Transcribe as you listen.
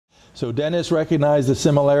So Dennis recognized the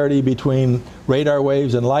similarity between radar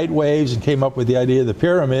waves and light waves and came up with the idea of the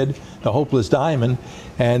pyramid, the hopeless diamond,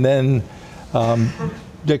 and then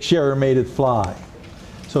Dick Scherer made it fly.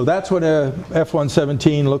 So that's what a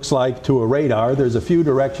F-117 looks like to a radar. There's a few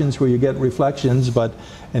directions where you get reflections, but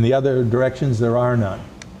in the other directions there are none.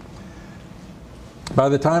 By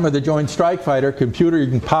the time of the Joint Strike Fighter,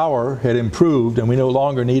 computing power had improved and we no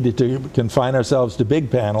longer needed to confine ourselves to big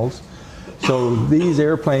panels. So these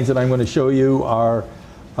airplanes that I'm going to show you are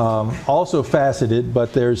also faceted,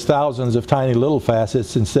 but there's thousands of tiny little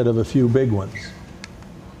facets instead of a few big ones.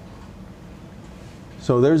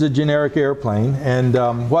 So there's a generic airplane, and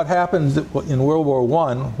what happened in World War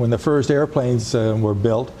I, when the first airplanes were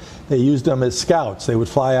built, they used them as scouts. They would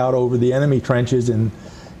fly out over the enemy trenches and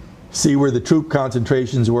see where the troop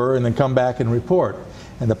concentrations were and then come back and report.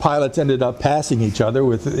 And the pilots ended up passing each other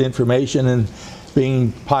with information, and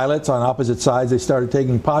being pilots on opposite sides, they started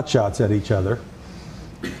taking pot shots at each other.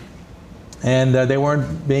 And they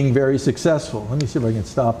weren't being very successful. Let me see if I can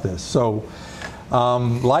stop this. So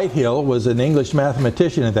Lighthill was an English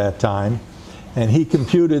mathematician at that time, and he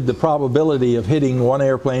computed the probability of hitting one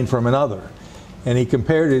airplane from another. And he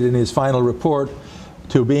compared it in his final report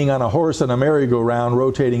to being on a horse on a merry-go-round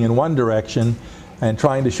rotating in one direction and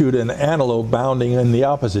trying to shoot an antelope bounding in the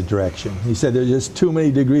opposite direction. He said there's just too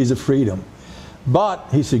many degrees of freedom. But,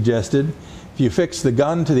 he suggested, if you fix the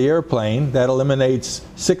gun to the airplane, that eliminates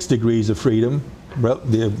 6 degrees of freedom,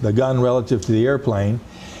 the gun relative to the airplane.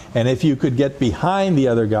 And if you could get behind the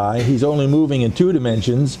other guy, he's only moving in 2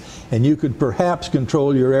 dimensions, and you could perhaps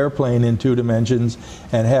control your airplane in 2 dimensions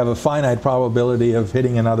and have a finite probability of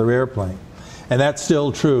hitting another airplane. And that's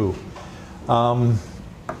still true. To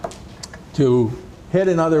hit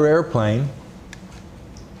another airplane,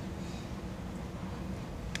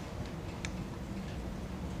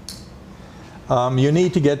 you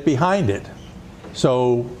need to get behind it.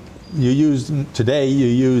 So today you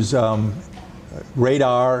use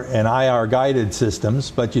radar and IR guided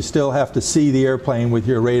systems, but you still have to see the airplane with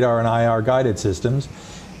your radar and IR guided systems.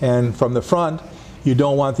 And from the front, you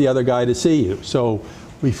don't want the other guy to see you. So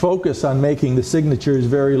we focus on making the signatures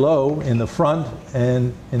very low in the front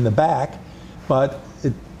and in the back, but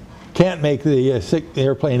it can't make the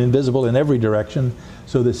airplane invisible in every direction,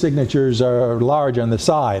 so the signatures are large on the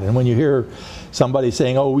side. And when you hear somebody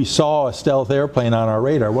saying, oh, we saw a stealth airplane on our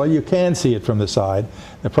radar, well, you can see it from the side.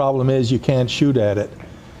 The problem is you can't shoot at it.